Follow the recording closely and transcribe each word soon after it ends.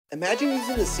Imagine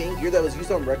using the same gear that was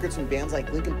used on records from bands like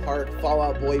Linkin Park, Fall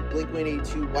Out Boy,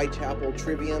 Blink-182, Whitechapel,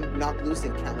 Trivium, Knocked Loose,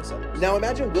 and countless others. Now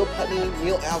imagine Will Putney,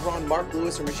 Neil Avron, Mark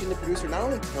Lewis, or Machine the Producer not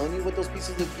only telling you what those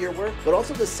pieces of gear were, but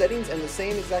also the settings and the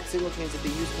same exact signal chains that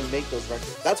they used to make those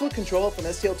records. That's what ControlHub from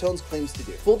STL Tones claims to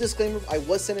do. Full disclaimer, I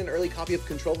was sent an early copy of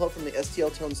ControlHub from the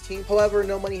STL Tones team. However,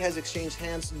 no money has exchanged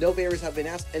hands, no favors have been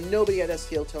asked, and nobody at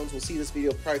STL Tones will see this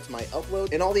video prior to my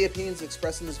upload, and all the opinions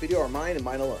expressed in this video are mine and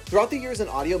mine alone. Throughout the years in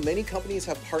audio, many companies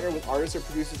have partnered with artists or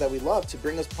producers that we love to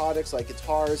bring us products like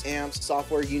guitars, amps,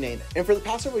 software, you name it. And for the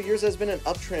past several years, there's been an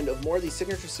uptrend of more of these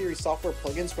signature series software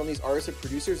plugins from these artists and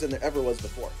producers than there ever was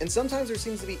before. And sometimes there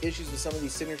seems to be issues with some of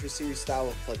these signature series style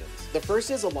of plugins. The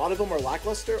first is a lot of them are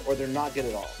lackluster or they're not good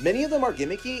at all. Many of them are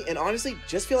gimmicky and honestly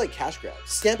just feel like cash grabs.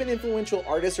 Stamp an influential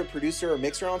artist or producer or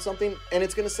mixer on something and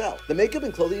it's gonna sell. The makeup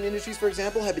and clothing industries, for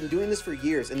example, have been doing this for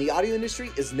years, and the audio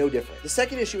industry is no different. The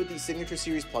second issue with these signature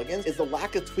series plugins is the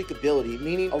lack of tweakability,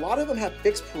 meaning a lot of them have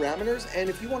fixed parameters, and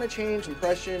if you want to change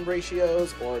compression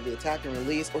ratios or the attack and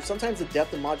release or sometimes the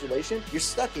depth and modulation, you're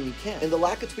stuck and you can't. And the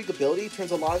lack of tweakability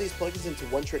turns a lot of these plugins into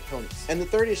one-trick ponies. And the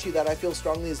third issue that I feel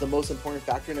strongly is the most important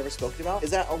factor never spoken about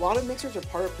is that a lot of mixers are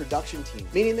part of production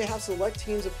teams, meaning they have select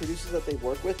teams of producers that they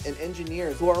work with and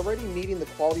engineers who are already meeting the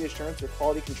quality assurance or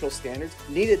quality control standards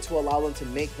needed to allow them to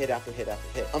make hit after hit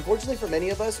after hit. Unfortunately for many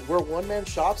of us, we're one-man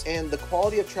shops and the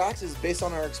quality of tracks is based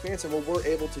on our experience and what we're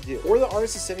able to do. Or the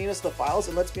artist is sending us the files,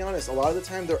 and let's be honest, a lot of the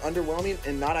time they're underwhelming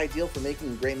and not ideal for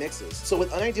making great mixes. So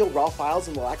with unideal raw files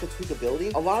and the lack of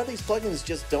tweakability, a lot of these plugins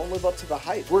just don't live up to the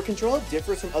hype. Where ControlHub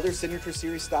differs from other signature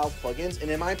series style plugins, and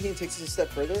in my opinion takes it a step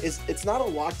further, is it's not a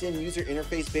locked-in user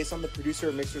interface based on the producer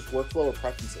or mixer's workflow or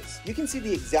preferences. You can see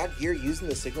the exact gear used in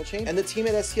the signal chain, and the team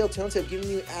at STL Tones have given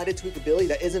you added tweakability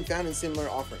that isn't found in similar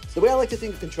offerings. The way I like to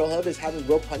think of ControlHub is having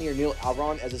Will Putney or Neil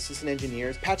Avron as assistant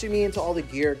engineers, patching me into all the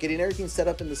gear, getting everything set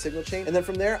up in the signal chain, and then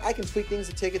from there I can tweak things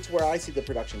to take it to where I see the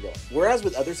production going. Whereas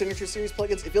with other signature series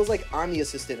plugins, it feels like I'm the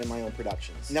assistant in my own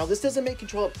productions. Now this doesn't make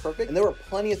ControlHub perfect, and there were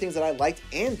plenty of things that I liked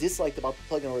and disliked about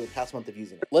the plugin over the past month of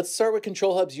using it. Let's start with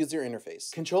ControlHub's user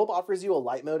interface. ControlHub offers you a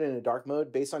light mode and a dark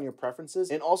mode based on your preferences,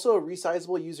 and also a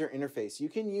resizable user interface. You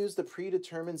can use the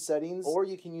predetermined settings, or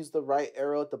you can use the right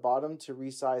arrow at the bottom to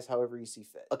resize however you see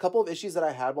fit. A couple of issues that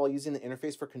I had while using the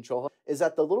interface for ControlHub is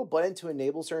that the little button to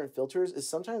enable certain filters is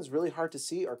sometimes really hard to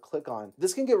see or click on.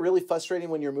 This can get really frustrating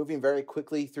when you're moving very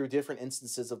quickly through different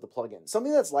instances of the plugin.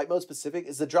 Something that's light mode specific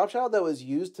is the drop shadow that was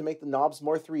used to make the knobs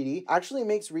more 3D actually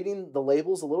makes reading the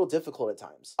labels a little difficult at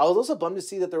times. I was also bummed to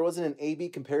see that there wasn't an A/B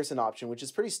comparison option, which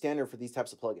is pretty standard for these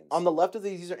types of plugins. On the left of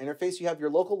the user interface, you have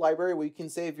your local library where you can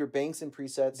save your banks and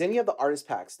presets. Then you have the artist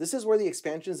packs. This is where the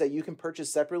expansions that you can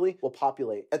purchase separately will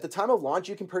populate. At the time of launch,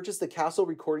 you can purchase the Castle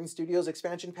Recording Studios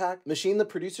expansion pack, Machine the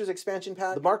Producer's expansion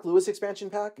pack, the Mark Lewis expansion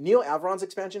pack, Neil Avron's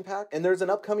expansion pack, and there's an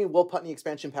upcoming Will Putney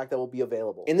expansion pack that will be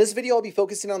available. In this video, I'll be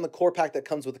focusing on the core pack that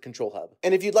comes with the ControlHub.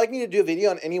 And if you'd like me to do a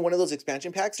video on any one of those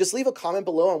expansion packs, just leave a comment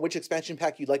below on which expansion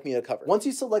pack you'd like me to cover. Once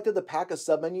you selected the pack, a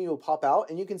submenu will pop out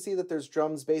and you can see that there's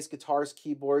drums, bass, guitars,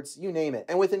 keyboards, you name it.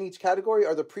 And within each category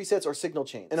are the presets or signal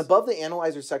chains. And above the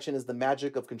analyzer section is the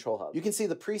magic of ControlHub. You can see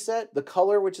the preset, the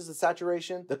color, which is the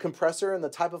saturation, the compressor and the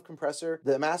type of compressor,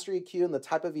 the master EQ and the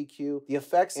type of EQ, the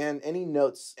effects and any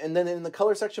notes. And then in the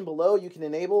color section below, you can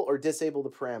enable or disable the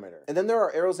parameter. And then there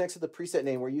are arrows next to the preset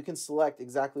name where you can select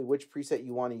exactly which preset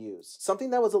you want to use.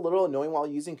 Something that was a little annoying while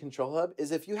using ControlHub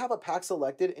is if you have a pack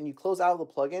selected and you close out of the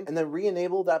plugin and then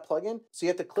re-enable that plugin, so you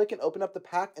have to click and open up the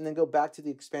pack and then go back to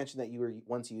the expansion that you were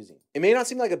once using. It may not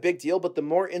seem like a big deal, but the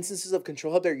more instances of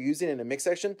ControlHub that you're using in a mix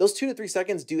section, those 2 to 3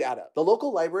 seconds do add up. The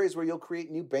local library is where you'll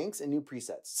create new banks and new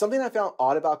presets. Something I found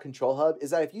odd about ControlHub is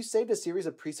that if you saved a series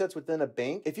of presets within a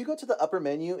bank, if you go to the upper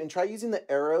menu and try using the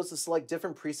arrows to select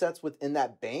different presets within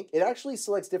that bank, it actually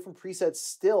selects different presets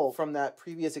still from that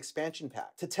previous expansion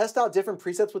pack. To test out different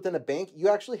presets within a bank, you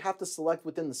actually have to select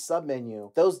within the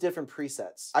submenu those different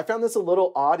presets. I found this a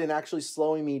little odd and actually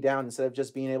slowing me down instead of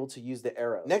just being able to use the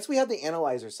arrow. Next, we have the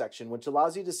analyzer section, which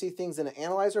allows you to see things in an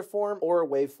analyzer form or a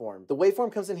waveform. The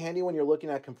waveform comes in handy when you're looking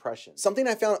at compression. Something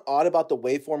I found odd about the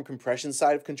waveform compression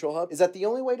side of ControlHub is that the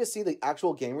only way to see the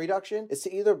actual gain reduction is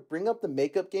to either bring up the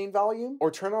makeup gain volume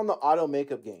or turn on the auto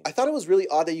makeup gain. I thought it was really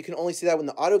odd that you can only see that when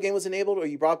the auto gain was enabled or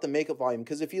you brought up the makeup volume,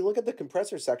 because if you look at the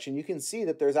compressor section, you can see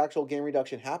that there's actual gain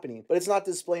reduction happening, but it's not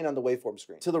displaying on the waveform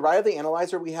screen. To the right of the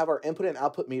analyzer, we have our input and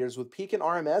output meters with peak and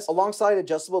RMS alongside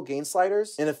adjustable gain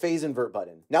sliders and a phase invert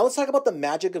button. Now let's talk about the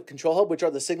magic of ControlHub, which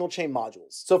are the signal chain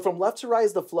modules. So from left to right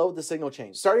is the flow of the signal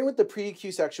chain, starting with the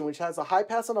pre-EQ section, which has a high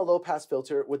pass and a low pass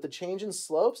filter with the change in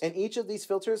slopes, and each of these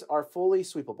filters are fully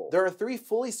sweepable. There are 3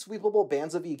 fully sweepable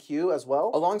bands of EQ as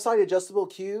well. Alongside adjustable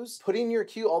cues, putting your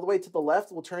cue all the way to the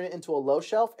left will turn it into a low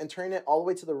shelf, and turning it all the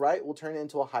way to the right will turn it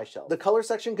into a high shelf. The color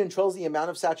section controls the amount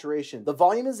of saturation. The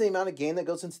volume is the amount of gain that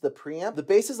goes into the preamp. The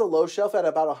bass is a low shelf at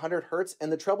about 100 Hertz,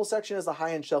 and the treble section is a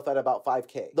high-end shelf at about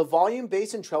 5K. The volume,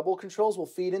 bass, and treble controls will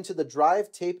feed into the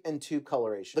drive, tape, and tube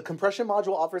coloration. The compression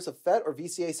module offers a FET or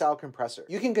VCA style compressor.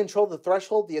 You can control the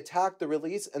threshold, the attack, the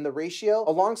release, and the ratio,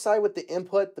 alongside with the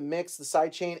input, the mix, the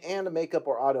sidechain, and a makeup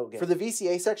or auto gain. For the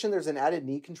VCA section, there's an added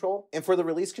knee control, and for the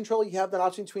release control, you have the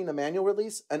option between a manual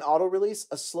release, an auto release,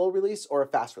 a slow release, or a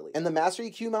fast release. And the master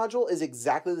EQ module is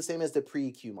exactly the same as the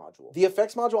pre-EQ module. The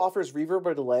effects module offers reverb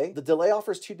or delay. The delay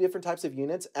offers 2 different types of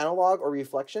units, analog or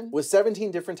reflection, with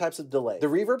 17 different types of delay. The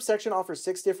reverb section offers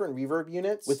 6 different reverb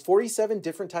units with 47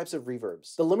 different types of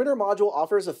reverbs. The limiter module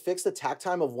offers a fixed attack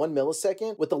time of 1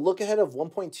 millisecond with a look ahead of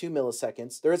 1.2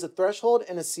 milliseconds. There is a threshold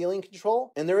and a ceiling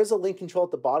control, and there is a link control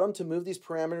at the bottom to move these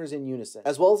parameters in unison,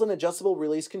 as well as an adjustable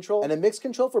release control and a mix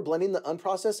control for blending the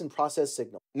unprocessed and processed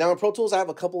signal. Now in Pro Tools, I have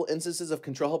a couple instances of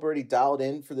ControlHub already dialed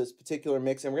in for this particular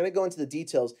mix, and we're going to go into the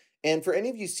details. And for any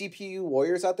of you CPU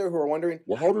warriors out there who are wondering,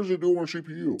 well, how does it do on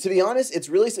CPU? To be honest, it's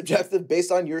really subjective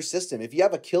based on your system. If you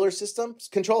have a killer system,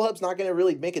 ControlHub's not going to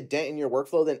really make a dent in your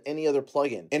workflow than any other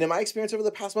plugin. And in my experience over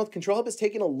the past month, ControlHub has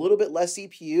taken a little bit less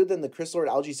CPU than the Crystal Lord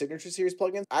Algae Signature Series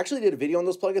plugins. I actually did a video on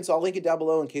those plugins, so I'll link it down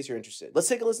below in case you're interested. Let's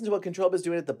take a listen to what ControlHub is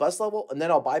doing at the bus level, and then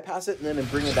I'll bypass it and then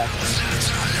bring it back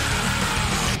in.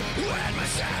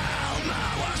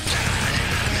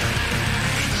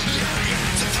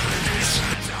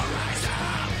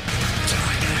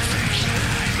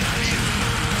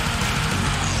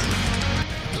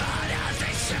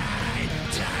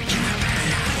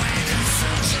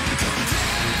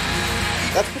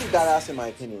 That's pretty badass in my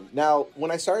opinion. Now,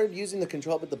 when I started using the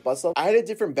ControlHub at the bus level, I had a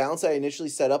different balance that I initially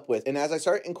set up with. And as I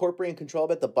started incorporating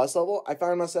ControlHub at the bus level, I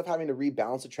found myself having to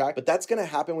rebalance the track, but that's gonna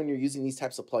happen when you're using these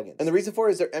types of plugins. And the reason for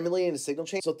it is they're emulating a signal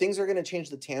chain, so things are gonna change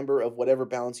the timbre of whatever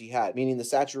balance you had, meaning the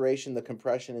saturation, the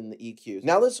compression, and the EQs.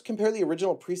 Now let's compare the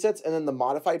original presets and then the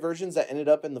modified versions that ended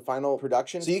up in the final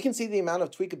production, so you can see the amount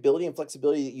of tweakability and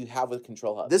flexibility that you have with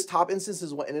ControlHub. This top instance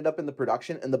is what ended up in the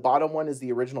production, and the bottom one is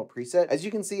the original preset. As you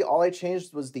can see, all I changed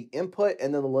was the input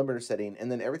and then the limiter setting,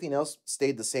 and then everything else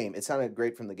stayed the same. It sounded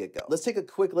great from the get-go. Let's take a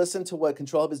quick listen to what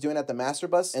ControlHub is doing at the master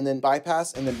bus, and then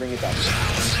bypass, and then bring it back.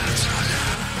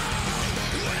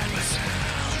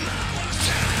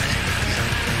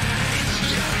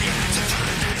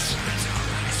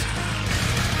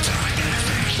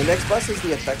 The next bus is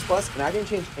the effects bus, and I didn't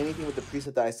change anything with the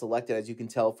preset that I selected, as you can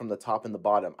tell from the top and the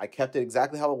bottom. I kept it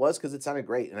exactly how it was because it sounded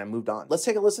great, and I moved on. Let's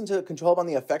take a listen to ControlHub on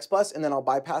the effects bus, and then I'll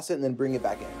bypass it and then bring it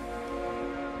back in.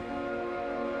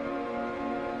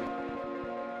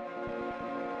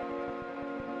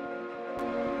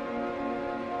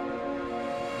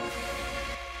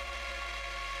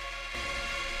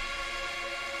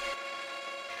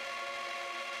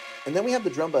 And then we have the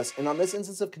drum bus, and on this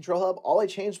instance of ControlHub, all I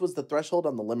changed was the threshold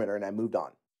on the limiter, and I moved on.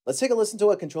 Let's take a listen to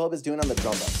what ControlHub is doing on the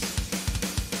drum bus.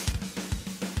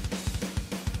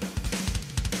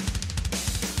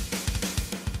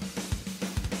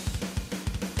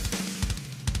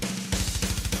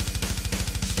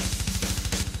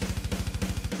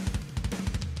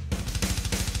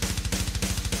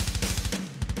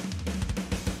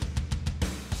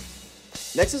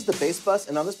 Next is the bass bus,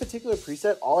 and on this particular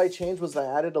preset, all I changed was I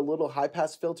added a little high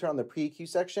pass filter on the pre-EQ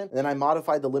section, and then I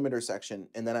modified the limiter section,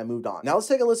 and then I moved on. Now let's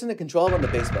take a listen to ControlHub on the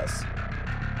bass bus.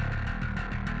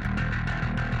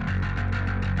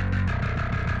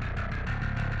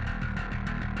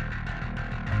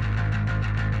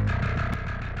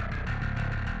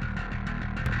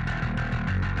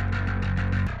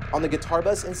 On the guitar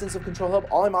bus instance of ControlHub,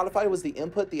 all I modified was the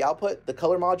input, the output, the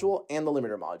color module, and the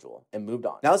limiter module, and moved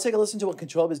on. Now let's take a listen to what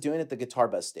ControlHub is doing at the guitar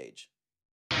bus stage.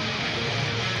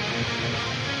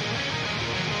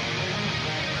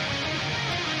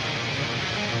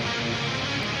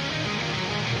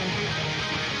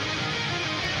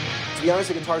 To be honest,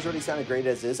 the guitars already sounded great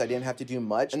as is. I didn't have to do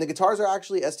much. And the guitars are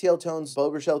actually STL Tone's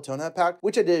Bob Rochelle Tone Hub pack,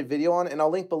 which I did a video on, and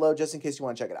I'll link below just in case you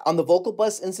want to check it out. On the vocal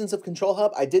bus instance of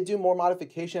ControlHub, I did do more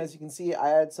modification. As you can see, I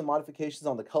added some modifications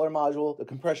on the color module, the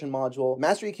compression module,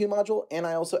 master EQ module, and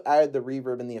I also added the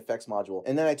reverb and the effects module.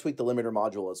 And then I tweaked the limiter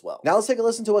module as well. Now let's take a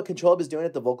listen to what ControlHub is doing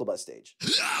at the vocal bus stage.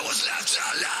 I was left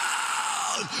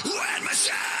alone when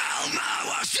myself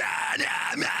was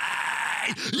enemy.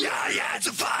 You're yet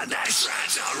to find the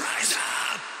strength to rise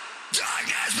up.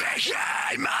 Darkness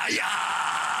became my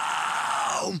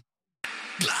home.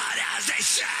 But as they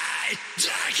say,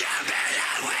 there can be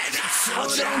none without.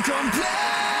 So don't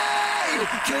complain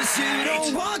Cause you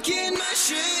don't walk in my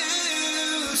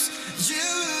shoes. You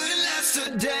wouldn't last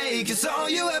a day, cause all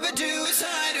you ever do is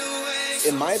hide away.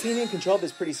 In my opinion, CONTROLHUB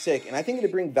is pretty sick, and I think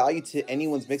it'd bring value to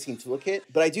anyone's mixing toolkit,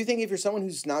 but I do think if you're someone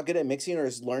who's not good at mixing or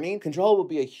is learning, CONTROLHUB will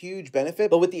be a huge benefit,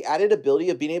 but with the added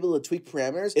ability of being able to tweak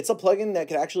parameters, it's a plugin that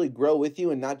could actually grow with you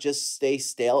and not just stay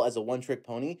stale as a one-trick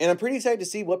pony, and I'm pretty excited to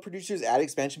see what producers add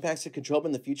expansion packs to CONTROLHUB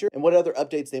in the future, and what other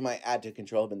updates they might add to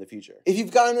CONTROLHUB in the future. If you've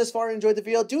gotten this far and enjoyed the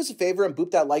video, do us a favor and boop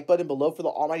that like button below for the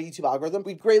almighty YouTube algorithm.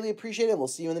 We'd greatly appreciate it, and we'll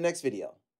see you in the next video.